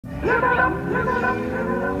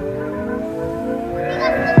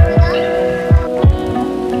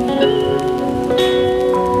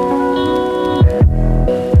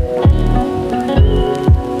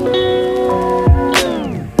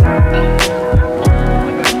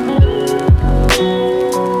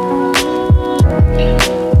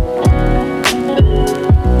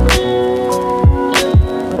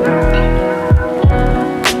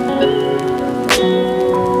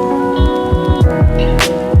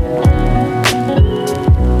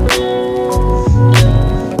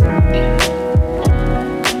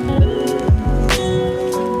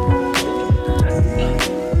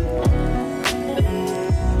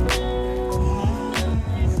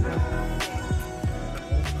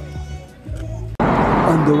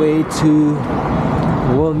On the way to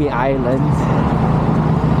Wolmi Island,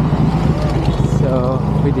 so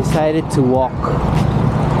we decided to walk.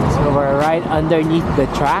 So we're right underneath the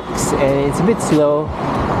tracks and it's a bit slow.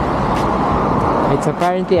 It's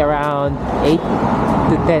apparently around $8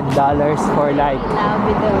 to $10 for like,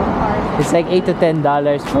 it's like $8 to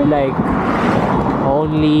 $10 for like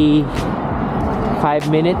only 5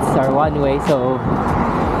 minutes or one way. So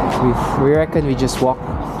we reckon we just walk.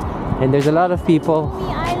 And there's a lot of people.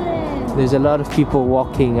 There's a lot of people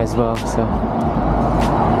walking as well. So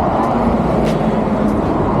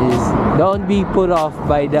don't be put off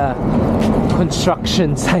by the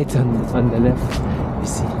construction site on the left. You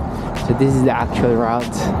see. So this is the actual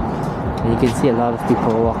route, and you can see a lot of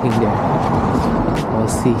people walking there. We'll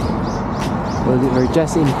see. We're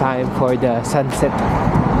just in time for the sunset.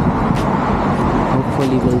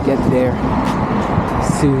 Hopefully we'll get there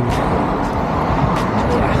soon.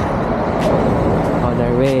 On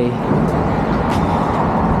our way.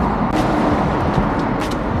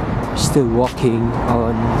 Still walking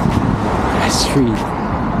on the street.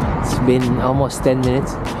 It's been almost 10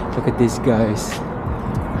 minutes. Look at these guys.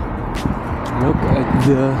 Look at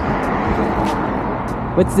the...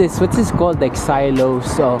 What's this? What's this called? Like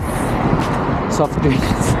silos of soft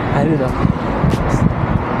drinks? I don't know.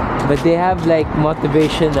 But they have like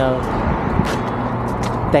motivational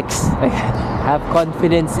text. Like, have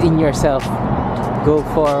confidence in yourself. Go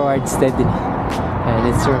forward steadily. And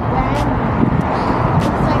it's looks like a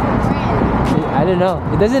brand. I don't know.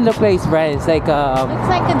 It doesn't look like it's brand. It's like looks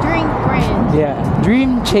like a drink brand. Yeah.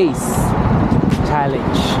 Dream Chase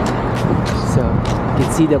Challenge. So you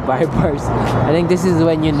can see the bars. I think this is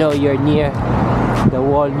when you know you're near the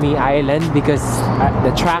Wolmi Island because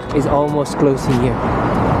the track is almost closing here.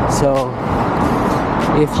 So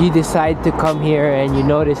if you decide to come here and you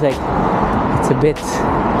notice like it's a bit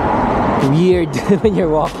weird when you're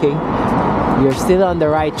walking, you're still on the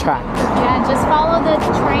right track. Yeah, just follow the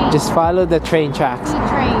train. Just follow the train tracks. The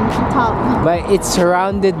train on top. But it's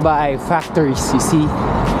surrounded by factories, you see.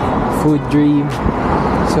 Food Dream.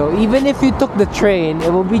 So even if you took the train,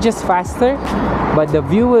 it will be just faster, but the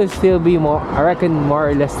view will still be more, I reckon, more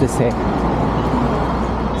or less the same.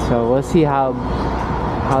 So we'll see how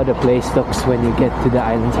the place looks when you get to the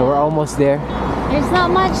island. So we're almost there. There's not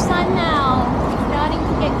much sun now. It's starting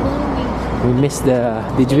to get gloomy. We missed the...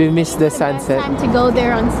 Did we miss the sunset? Time to go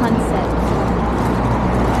there on sunset.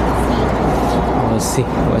 We'll see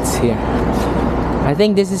what's here. I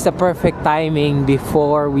think this is the perfect timing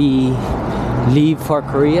before we leave for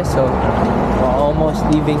Korea. So we're almost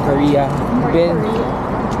leaving Korea. We've been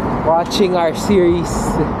watching our series.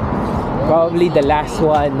 Probably the last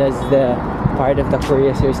one as the part of the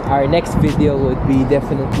Korea series. Our next video would be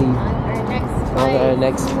definitely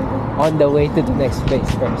on the way to the next place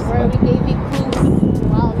first. Where we gave you clues a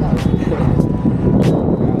while ago.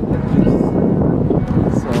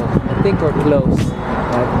 So I think we're close.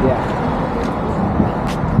 But yeah.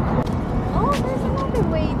 Oh, there's another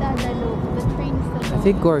way that the train's still going. I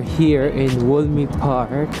think we're here in Wolmi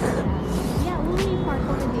Park. Yeah, Wolmi Park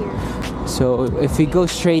over there. So if we go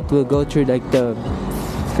straight, we'll go through like the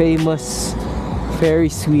famous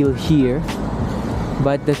Ferris wheel here.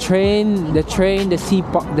 But the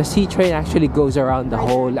sea train actually goes around the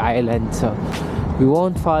whole island. So we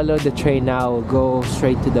won't follow the train now. We'll go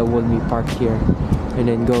straight to the Wolmi Park here, and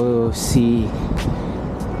then go see,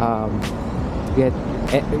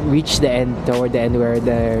 reach the end, toward the end where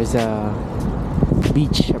there's a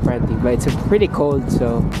beach apparently. But it's pretty cold,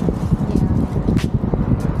 so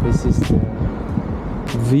this is the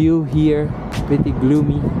view here. Pretty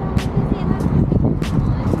gloomy.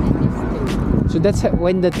 So that's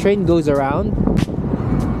when the train goes around.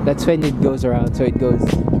 That's when it goes around. So it goes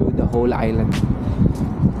through the whole island.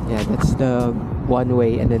 Yeah, that's the one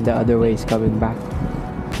way, and then the other way is coming back.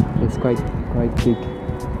 It's quite big.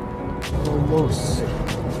 Almost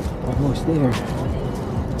there.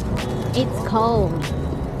 It's cold.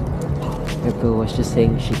 April was just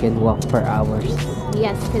saying she can walk for hours.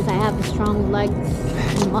 Yes, because I have strong legs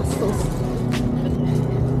and muscles.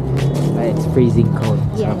 It's freezing cold.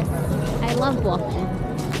 Yes, So I love walking.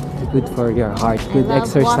 good for your heart. Good I love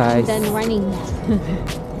exercise. walking than running.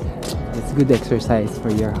 It's good exercise for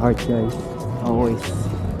your heart, guys. Always.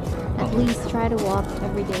 At least try to walk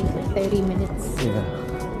every day for 30 minutes. Yeah,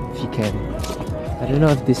 if you can. I don't know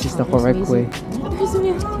if this is the correct way. There's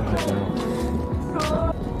music.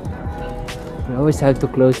 You always have to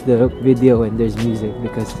close the video when there's music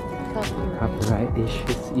because copyright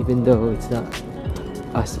issues, even though it's not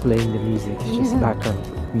us playing the music, it's just background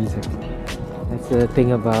music. That's the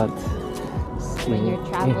thing about When you're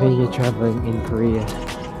when you're traveling in Korea.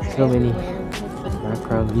 So many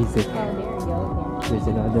background music. Oh, there you go. There's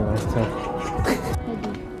another one. So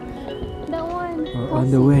That one. we're on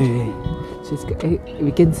the way. So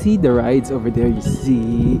we can see the rides over there. You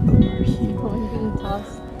see over here. One being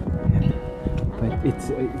tossed. But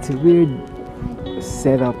it's a weird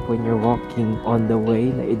setup when you're walking on the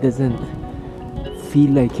way. Like, it doesn't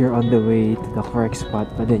feel like you're on the way to the correct spot,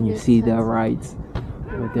 but then you see the rides.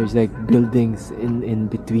 But there's like buildings in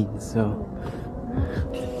between, so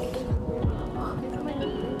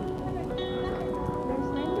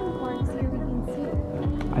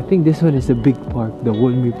I think this one is a big park. The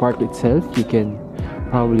Wolmi Park itself, you can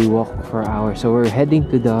probably walk for hours. So we're heading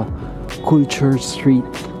to the Culture Street.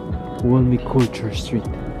 Wolmi Culture Street.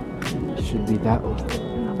 Should be that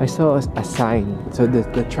one. I saw a sign. So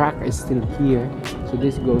the track is still here. So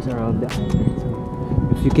this goes around the island.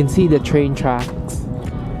 So if you can see the train tracks,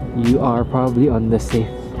 you are probably on the safe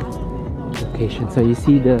location. So you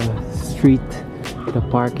see the street, the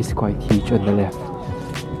park is quite huge on the left.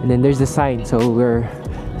 And then there's a sign. So we're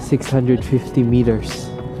 650 meters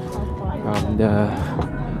from the...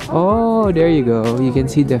 Oh, there you go. You can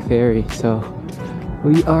see the ferry. So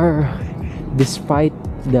we are, despite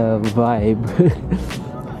the vibe,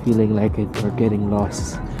 feeling like we're getting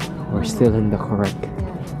lost. We're still in the correct.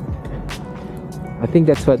 I think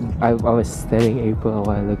that's what I was telling April a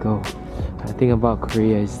while ago. The thing about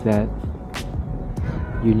Korea is that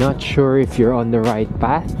you're not sure if you're on the right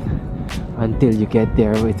path until you get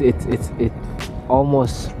there. It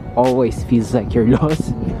almost always feels like you're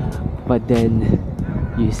lost, but then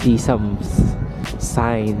you see some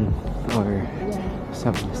sign or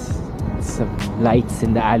some lights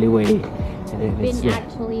in the alleyway. And I've been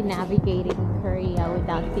actually navigating Korea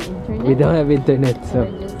without the internet. We don't have internet, so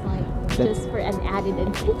Or just for an added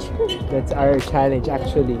adventure. that's our challenge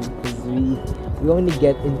actually, because we only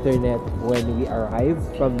get internet when we arrive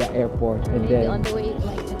from the airport, and Maybe then on the way,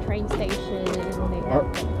 like the train station, they have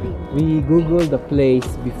like free. we Google the place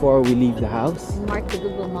before we leave the house, Mark the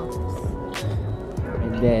Google Maps.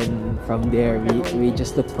 and then from there we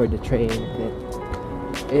just look for the train.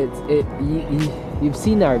 You've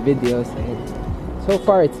seen our videos, and so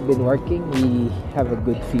far it's been working. We have a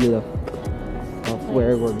good feel of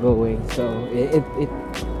where we're going, so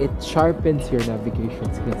it sharpens your navigation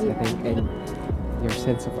skills, I think, and your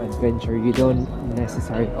sense of adventure. You don't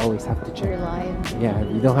necessarily always have to check. Rely. Yeah,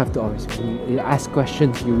 you don't have to always. You ask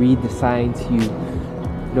questions, you read the signs, you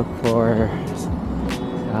look for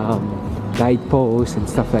guideposts and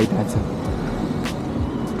stuff like that.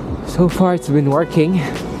 So far it's been working.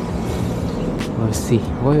 We'll see.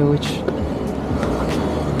 Which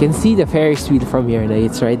you can see the Ferris wheel from here, and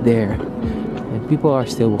it's right there. And people are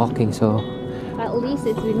still walking, so At least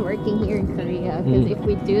it's been working here in Korea. Because if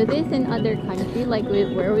we do this in other countries, like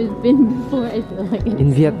where we've been before, I feel like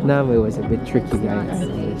in Vietnam it was a bit tricky, not guys.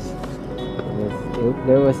 safe.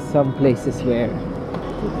 There was some places where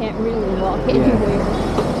you can't really walk anywhere.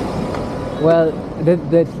 well,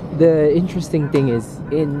 the interesting thing is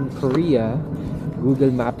in Korea,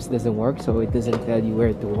 Google Maps doesn't work, so it doesn't tell you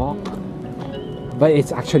where to walk. But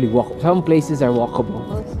it's actually walkable. Some places are walkable.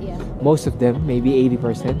 Most of them, maybe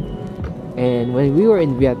 80%. And when we were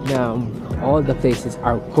in Vietnam, all the places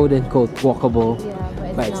are quote-unquote walkable,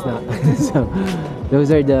 but it's not. So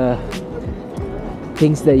those are the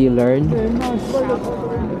things that you learn.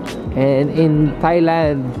 And in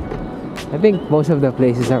Thailand, I think most of the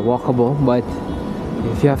places are walkable, but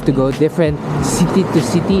if you have to go different city to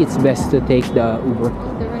city, it's best to take the Uber.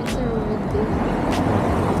 The rights are with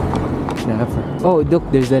Naver. Oh, look,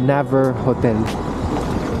 there's a Naver Hotel.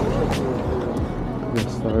 The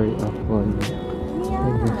story of Wolmi.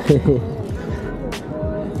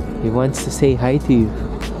 He wants to say hi to you.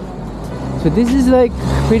 So this is like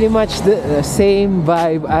pretty much the same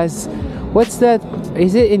vibe as, what's that?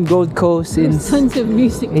 Is it in Gold Coast? There's tons of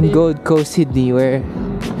music in there. Gold Coast, Sydney, where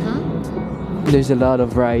there's a lot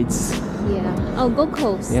of rides. Yeah. Oh, Gold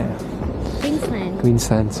Coast. Yeah. Queensland.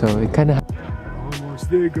 Queensland, so it kind of almost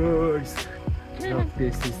there, guys. So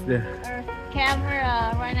this is the Our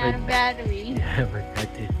camera ran out of battery. yeah, but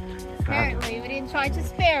that's it. Apparently, we didn't charge a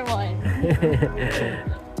spare one.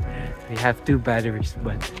 We have 2 batteries,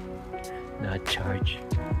 but not charged.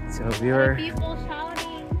 So we were People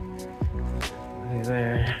shouting.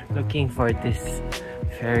 looking for this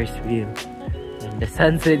Ferris wheel, and the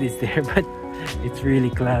sunset is there, but it's really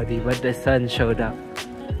cloudy. But the sun showed up.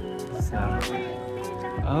 So,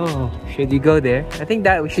 oh, should we go there? I think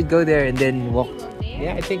that we should go there and then walk.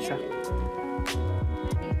 Yeah, I think so.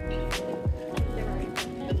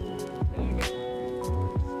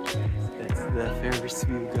 That's the Ferris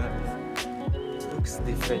wheel, guys. Looks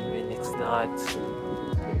different when it's not.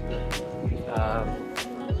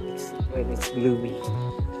 When it's gloomy.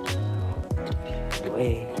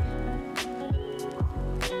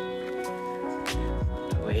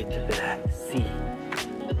 Away to the sea.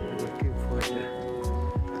 We're looking for the.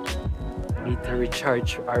 We need to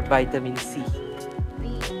recharge our vitamin C.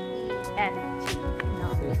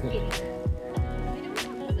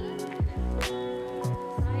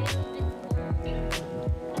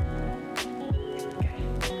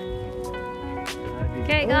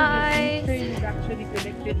 Okay, guys. The train is actually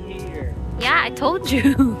connected here. Yeah, I told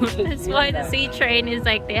you. That's why the sea train is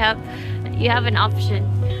like you have an option.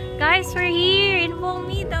 Guys, we're here in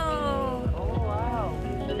Wolmido. Oh wow!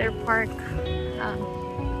 Their park.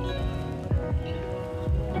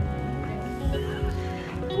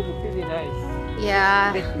 It's really nice.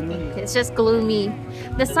 Yeah, It's gloomy. it's just gloomy.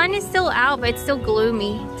 The sun is still out, but it's still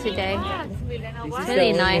gloomy today. It's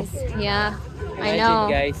really nice. Yeah, I know.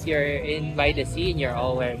 Imagine, guys, you're in by the sea and you're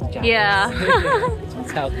all wearing jackets. Yeah.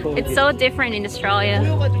 That's how cold It's it so is. different in Australia.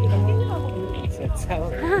 That's how.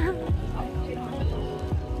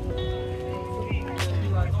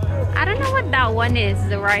 I don't know what that one is,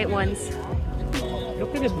 the right ones.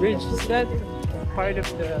 Look at the bridge. Is that part of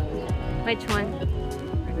the Which one?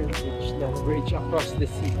 bridge? The bridge across the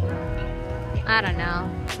sea. I don't know.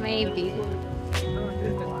 Maybe.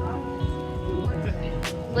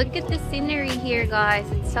 Look at the scenery here, guys.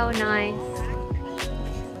 It's so nice.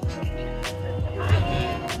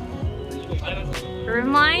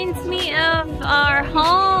 Reminds me of our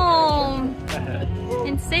home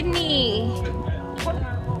in Sydney.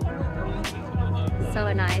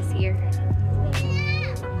 So nice here.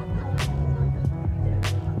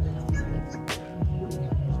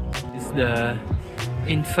 It's the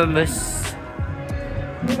infamous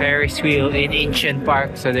Ferris wheel in Incheon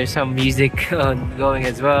Park, so there's some music going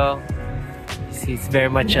as well. You see, it's very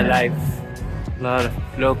much alive. A lot of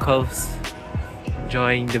locals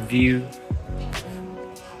enjoying the view.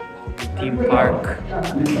 Theme park.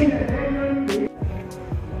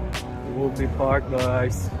 Wolmi Park,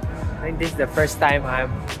 guys. I think this is the first time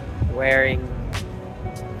I'm wearing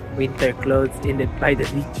winter clothes by the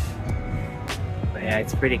beach. But yeah,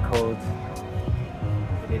 it's pretty cold.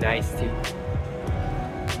 Really nice too.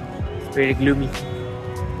 It's pretty gloomy.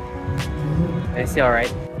 It's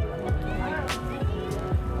alright.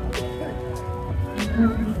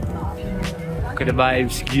 Look at the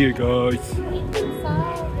vibes here, guys.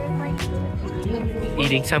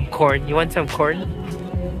 Eating some corn. You want some corn?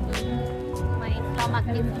 My stomach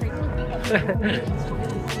is hurting.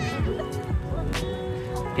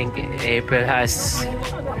 I think April has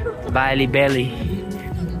Bali belly,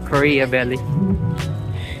 Korea belly,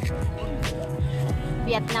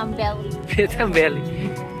 Vietnam belly. Vietnam belly.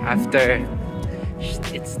 After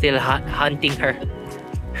it's still hunting her.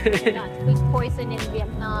 Not food poison in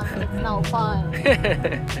Vietnam. It's no fun.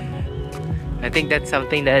 I think that's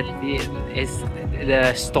something that is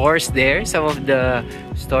the stores there. Some of the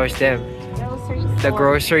stores there, Grocery the store.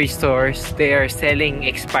 grocery stores, they are selling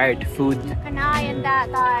expired food. Keep an eye on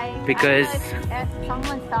that, guys. Because- I don't know if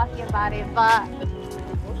someone's talking about it, but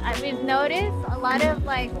we've noticed a lot of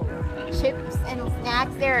like chips and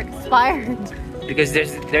snacks, they're expired. Because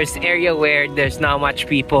there's area where there's not much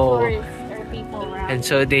people, Tourists or people around. and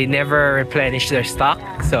so they never replenish their stock.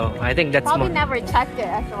 Yeah. So I think that's Probably more. never checked it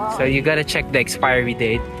as well. So you gotta check the expiry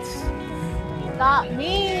dates. Got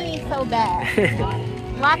me so bad.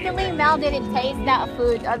 Luckily, Mel didn't taste that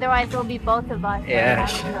food. Otherwise, it'll be both of us. Yeah.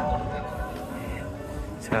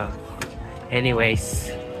 So,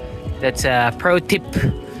 anyways, that's a pro tip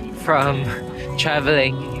from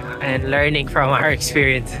traveling and learning from our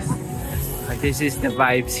experiences. This is the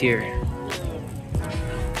vibes here.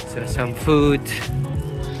 So some food.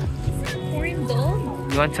 Corn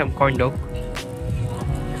dog? You want some corn dog?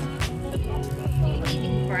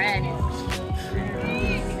 Eating bread.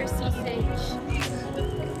 Or sausage.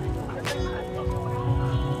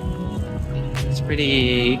 It's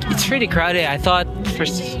pretty crowded. I thought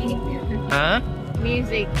Huh?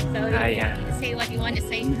 Music. So you Yeah. can say what you want to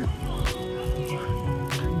say.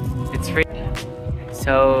 It's free.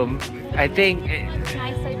 So I think It's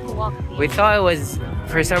nicer to walk. we thought it was,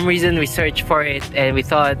 for some reason we searched for it and we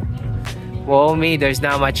thought, Wolmi, there's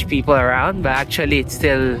not much people around, but actually it's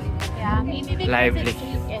still Yeah, maybe because lively. it's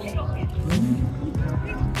weekend.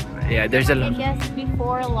 Yeah, there's a I lot. guess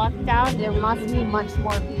before lockdown, there must be much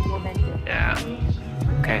more people than today. Yeah.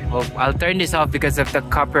 Okay, well, I'll turn this off because of the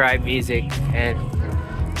copyright music and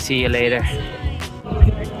see you later.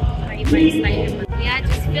 Yeah,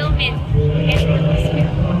 just film it.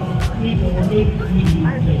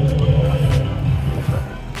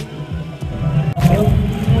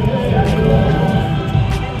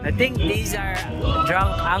 I think these are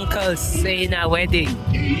drunk uncles in a wedding.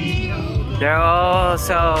 They're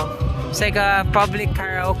also, it's like a public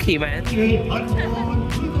karaoke, man.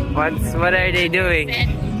 What are they doing?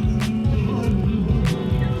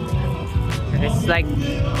 It's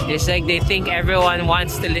like they think everyone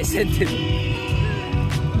wants to listen to them.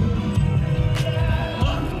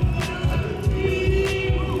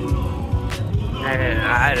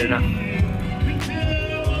 I don't know.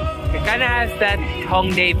 It kind of has that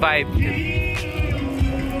Hongdae vibe.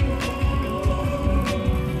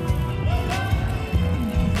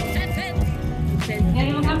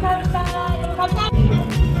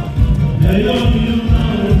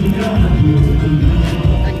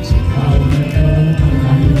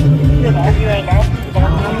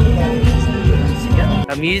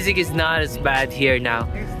 The music is not as bad here now,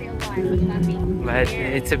 but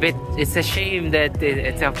it's a shame that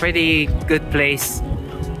it's a pretty good place,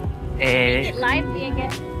 and Lively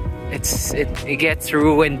again. it gets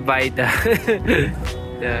ruined by the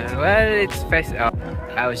well, it's best. Oh,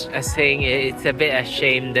 I was saying it's a bit a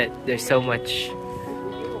shame that there's so much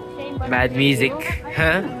bad music,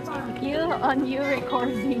 huh? You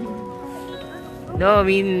recording. No, I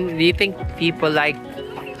mean, do you think people like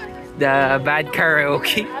the bad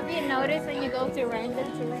karaoke? Have you noticed when you go to random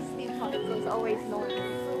touristy spots, there's always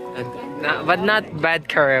noise? But not bad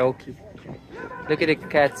karaoke. Look at the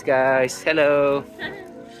cats, guys. Hello.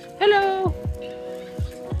 Hello.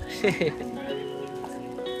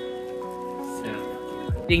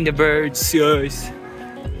 Eating the birds, guys.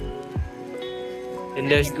 And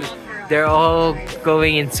they're all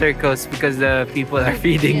going in circles because the people are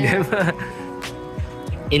feeding them.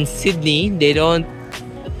 In Sydney, they don't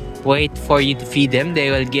wait for you to feed them.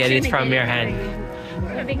 They will get it from your hand.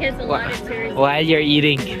 Because a lot of tourists. While you're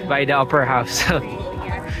eating by the upper house.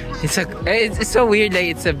 It's so weird. Like,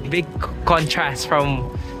 it's a big contrast from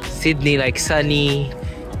Sydney, like sunny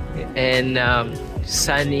and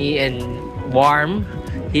warm.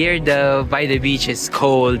 Here, by the beach is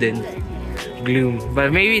cold and gloom.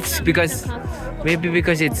 But maybe it's because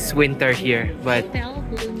it's winter here. But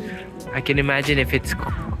I can imagine if it's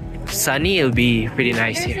sunny, it'll be pretty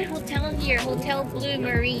nice There's here. a hotel here, Hotel Blue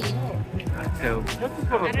Marine. So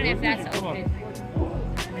I don't know if that's open.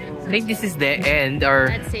 I think this is the end, or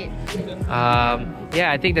That's it.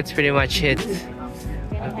 yeah, I think that's pretty much it.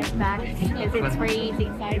 Head back because it's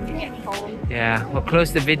freezing, starting to get cold. Yeah, we'll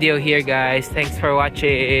close the video here, guys. Thanks for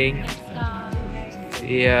watching.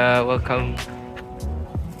 Yeah, welcome.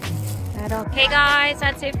 Okay guys,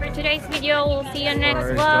 that's it for today's video. We'll see you next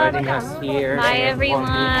For vlog. joining us here Bye at Wolmi everyone.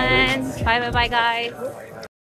 Island. Bye guys.